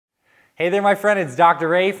Hey there, my friend, it's Dr.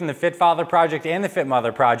 Ray from the Fit Father Project and the Fit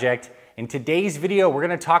Mother Project. In today's video, we're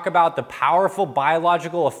going to talk about the powerful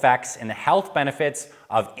biological effects and the health benefits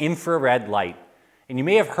of infrared light. And you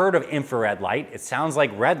may have heard of infrared light. It sounds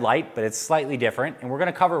like red light, but it's slightly different. And we're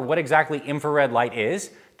going to cover what exactly infrared light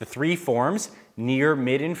is, the three forms, near,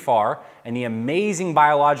 mid, and far, and the amazing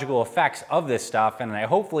biological effects of this stuff. And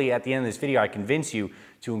hopefully at the end of this video, I convince you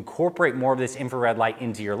to incorporate more of this infrared light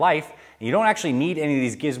into your life. And you don't actually need any of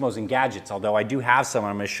these gizmos and gadgets, although I do have some,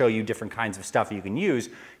 and I'm going to show you different kinds of stuff you can use.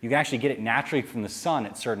 You can actually get it naturally from the sun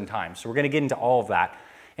at certain times. So we're going to get into all of that.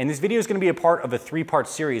 And this video is going to be a part of a three-part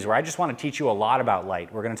series where I just want to teach you a lot about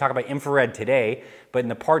light. We're going to talk about infrared today, but in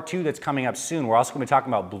the part 2 that's coming up soon, we're also going to be talking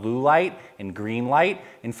about blue light and green light.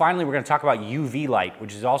 And finally, we're going to talk about UV light,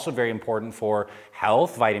 which is also very important for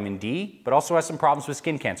health, vitamin D, but also has some problems with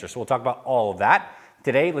skin cancer. So we'll talk about all of that.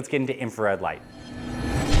 Today, let's get into infrared light.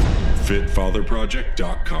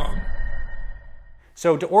 FitFatherProject.com.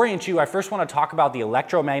 So to orient you, I first want to talk about the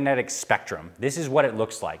electromagnetic spectrum. This is what it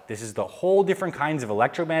looks like. This is the whole different kinds of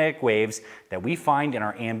electromagnetic waves that we find in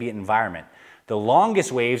our ambient environment. The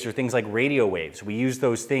longest waves are things like radio waves. We use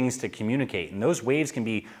those things to communicate, and those waves can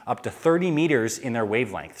be up to 30 meters in their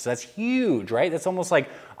wavelength. So that's huge, right? That's almost like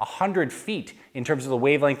 100 feet in terms of the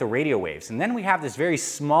wavelength of radio waves. And then we have this very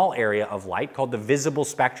small area of light called the visible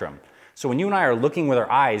spectrum. So when you and I are looking with our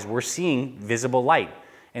eyes, we're seeing visible light.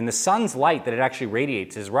 And the sun's light that it actually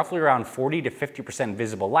radiates is roughly around 40 to 50%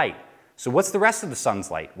 visible light. So what's the rest of the sun's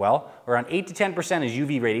light? Well, around 8 to 10% is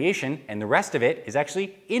UV radiation, and the rest of it is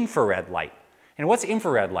actually infrared light. And what's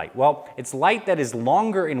infrared light? Well, it's light that is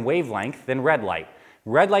longer in wavelength than red light.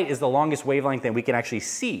 Red light is the longest wavelength that we can actually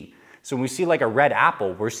see. So when we see like a red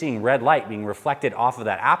apple, we're seeing red light being reflected off of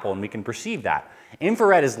that apple, and we can perceive that.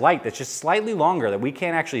 Infrared is light that's just slightly longer that we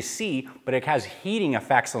can't actually see, but it has heating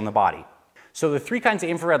effects on the body. So the three kinds of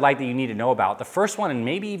infrared light that you need to know about, the first one, and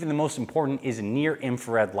maybe even the most important, is near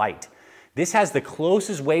infrared light. This has the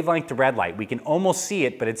closest wavelength to red light. We can almost see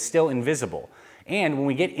it, but it's still invisible. And when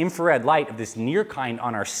we get infrared light of this near kind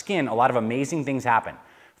on our skin, a lot of amazing things happen.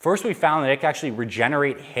 First, we found that it can actually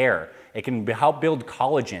regenerate hair. It can help build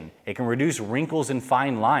collagen. It can reduce wrinkles and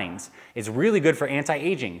fine lines. It's really good for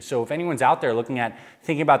anti-aging. So if anyone's out there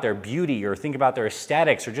thinking about their beauty or thinking about their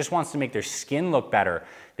aesthetics or just wants to make their skin look better,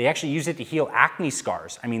 they actually use it to heal acne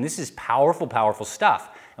scars. I mean, this is powerful, powerful stuff.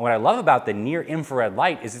 And what I love about the near infrared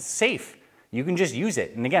light is it's safe. You can just use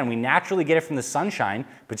it. And again, we naturally get it from the sunshine,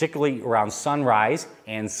 particularly around sunrise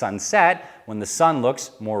and sunset when the sun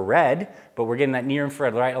looks more red, but we're getting that near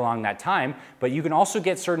infrared light along that time. But you can also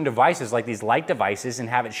get certain devices like these light devices and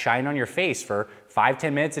have it shine on your face for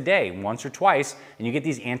 5-10 minutes a day, once or twice, and you get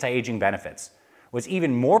these anti-aging benefits. What's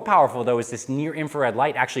even more powerful though is this near infrared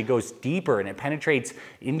light actually goes deeper and it penetrates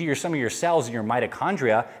into some of your cells in your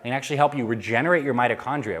mitochondria and actually help you regenerate your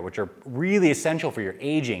mitochondria, which are really essential for your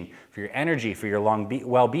aging, for your energy, for your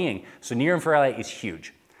well-being. So near infrared light is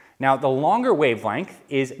huge. Now the longer wavelength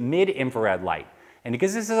is mid infrared light. And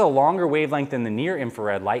because this is a longer wavelength than the near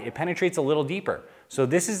infrared light, it penetrates a little deeper. So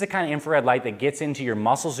this is the kind of infrared light that gets into your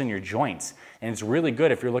muscles and your joints. And it's really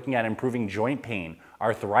good if you're looking at improving joint pain,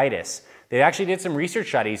 arthritis. They actually did some research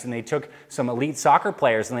studies and they took some elite soccer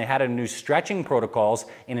players and they had them do stretching protocols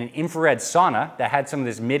in an infrared sauna that had some of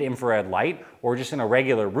this mid-infrared light or just in a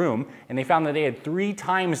regular room. And they found that they had 3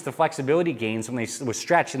 times the flexibility gains when they were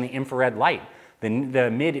stretched in the infrared light, the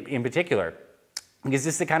mid in particular. Because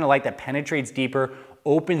this is the kind of light that penetrates deeper,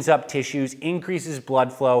 opens up tissues, increases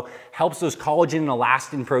blood flow, helps those collagen and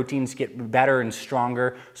elastin proteins get better and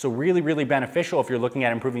stronger. So really, really beneficial if you're looking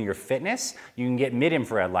at improving your fitness. You can get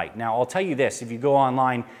mid-infrared light. Now, I'll tell you this, if you go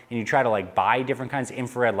online and you try to buy different kinds of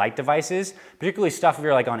infrared light devices, particularly stuff if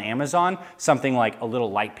you're on Amazon, something like a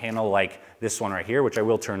little light panel like this one right here, which I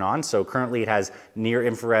will turn on. So currently it has near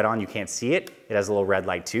infrared on, you can't see it. It has a little red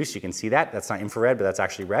light too, so you can see that. That's not infrared, but that's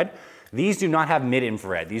actually red. These do not have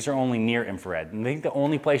mid-infrared. These are only near-infrared. And I think the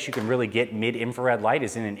only place you can really get mid-infrared light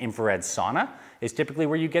is in an infrared sauna, is typically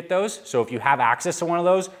where you get those. So if you have access to one of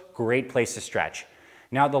those, great place to stretch.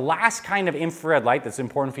 Now, the last kind of infrared light that's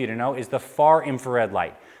important for you to know is the far infrared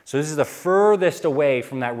light. So this is the furthest away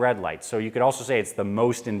from that red light. So you could also say it's the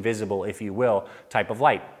most invisible, if you will, type of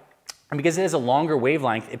light. And because it has a longer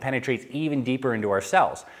wavelength, it penetrates even deeper into our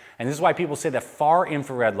cells. And this is why people say that far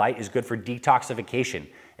infrared light is good for detoxification.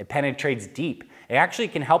 It penetrates deep. It actually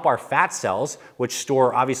can help our fat cells, which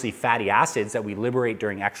store obviously fatty acids that we liberate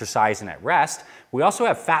during exercise and at rest. We also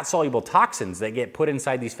have fat-soluble toxins that get put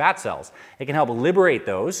inside these fat cells. It can help liberate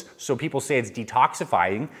those, so people say it's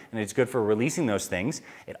detoxifying and it's good for releasing those things.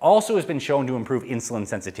 It also has been shown to improve insulin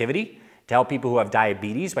sensitivity, to help people who have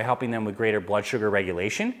diabetes by helping them with greater blood sugar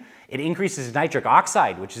regulation. It increases nitric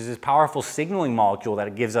oxide, which is this powerful signaling molecule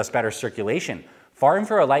that gives us better circulation. Far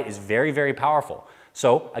infrared light is very, very powerful.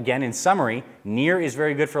 So again, in summary, near is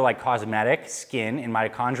very good for like cosmetic, skin, and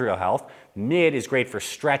mitochondrial health. Mid is great for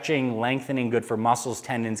stretching, lengthening, good for muscles,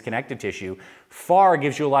 tendons, connective tissue. Far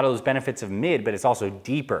gives you a lot of those benefits of mid, but it's also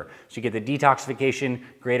deeper. So you get the detoxification,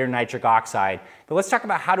 greater nitric oxide. But let's talk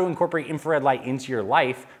about how to incorporate infrared light into your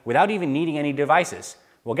life without even needing any devices.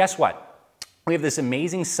 Well, guess what? We have this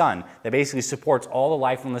amazing sun that basically supports all the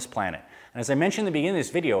life on this planet. And as I mentioned in the beginning of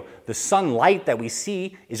this video, the sunlight that we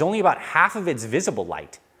see is only about half of its visible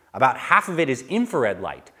light. About half of it is infrared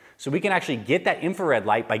light. So we can actually get that infrared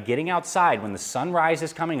light by getting outside when the sunrise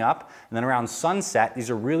is coming up, and then around sunset.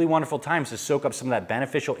 These are really wonderful times to soak up some of that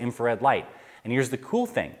beneficial infrared light. And here's the cool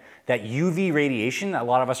thing, that UV radiation that a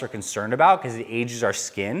lot of us are concerned about because it ages our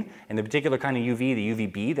skin, and the particular kind of UV, the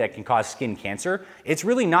UVB, that can cause skin cancer, it's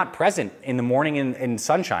really not present in the morning in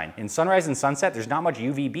sunshine. In sunrise and sunset, there's not much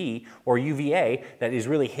UVB or UVA that is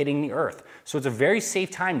really hitting the earth. So it's a very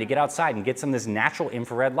safe time to get outside and get some of this natural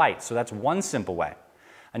infrared light. So that's one simple way.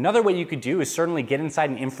 Another way you could do is certainly get inside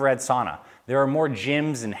an infrared sauna. There are more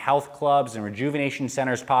gyms and health clubs and rejuvenation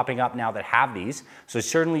centers popping up now that have these. So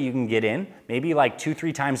certainly you can get in, maybe like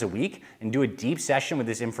 2-3 times a week, and do a deep session with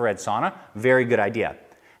this infrared sauna. Very good idea.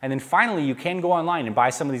 And then finally, you can go online and buy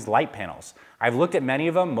some of these light panels. I've looked at many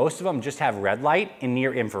of them. Most of them just have red light and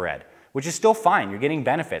near infrared, which is still fine. You're getting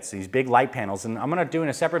benefits, these big light panels. And I'm gonna do in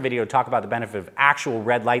a separate video talk about the benefit of actual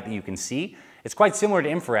red light that you can see. It's quite similar to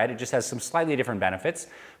infrared, it just has some slightly different benefits.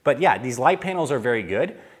 But yeah, these light panels are very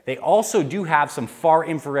good. They also do have some far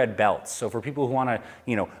infrared belts. So for people who wanna,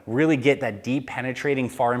 really get that deep penetrating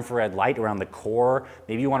far infrared light around the core,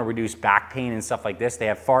 maybe you wanna reduce back pain and stuff like this, they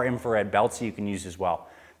have far infrared belts that you can use as well.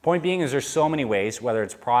 Point being is there's so many ways, whether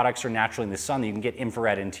it's products or naturally in the sun, that you can get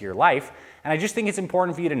infrared into your life. And I just think it's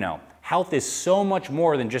important for you to know, health is so much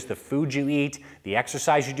more than just the food you eat, the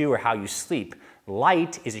exercise you do, or how you sleep.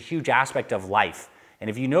 Light is a huge aspect of life. And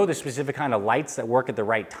if you know the specific kind of lights that work at the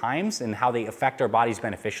right times and how they affect our bodies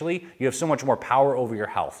beneficially, you have so much more power over your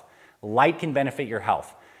health. Light can benefit your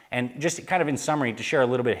health. And just kind of in summary, to share a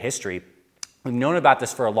little bit of history, we've known about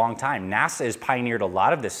this for a long time. NASA has pioneered a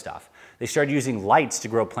lot of this stuff. They started using lights to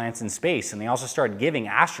grow plants in space, and they also started giving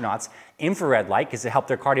astronauts infrared light because it helped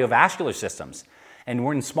their cardiovascular systems. And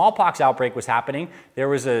when smallpox outbreak was happening, there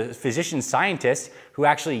was a physician scientist who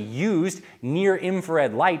actually used near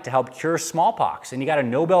infrared light to help cure smallpox, and he got a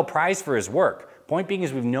Nobel Prize for his work. Point being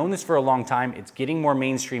is we've known this for a long time, it's getting more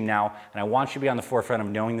mainstream now, and I want you to be on the forefront of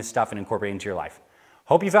knowing this stuff and incorporating it into your life.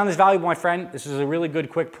 Hope you found this valuable, my friend. This is a really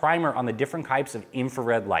good quick primer on the different types of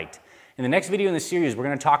infrared light. In the next video in this series, we're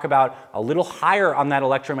going to talk about a little higher on that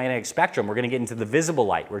electromagnetic spectrum. We're going to get into the visible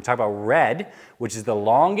light. We're going to talk about red, which is the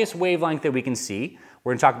longest wavelength that we can see.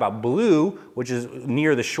 We're going to talk about blue, which is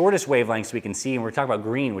near the shortest wavelengths we can see. And we're going to talk about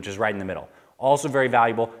green, which is right in the middle. Also very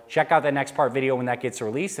valuable. Check out that next part video when that gets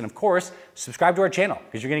released. And of course, subscribe to our channel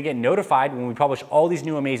because you're going to get notified when we publish all these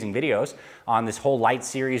new amazing videos on this whole light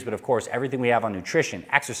series. But of course, everything we have on nutrition,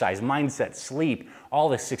 exercise, mindset, sleep, all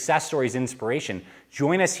the success stories, inspiration.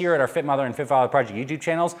 Join us here at our Fit Mother and Fit Father Project YouTube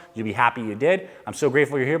channels. You'll be happy you did. I'm so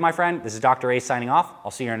grateful you're here, my friend. This is Dr. A signing off.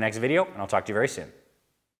 I'll see you in our next video, and I'll talk to you very soon.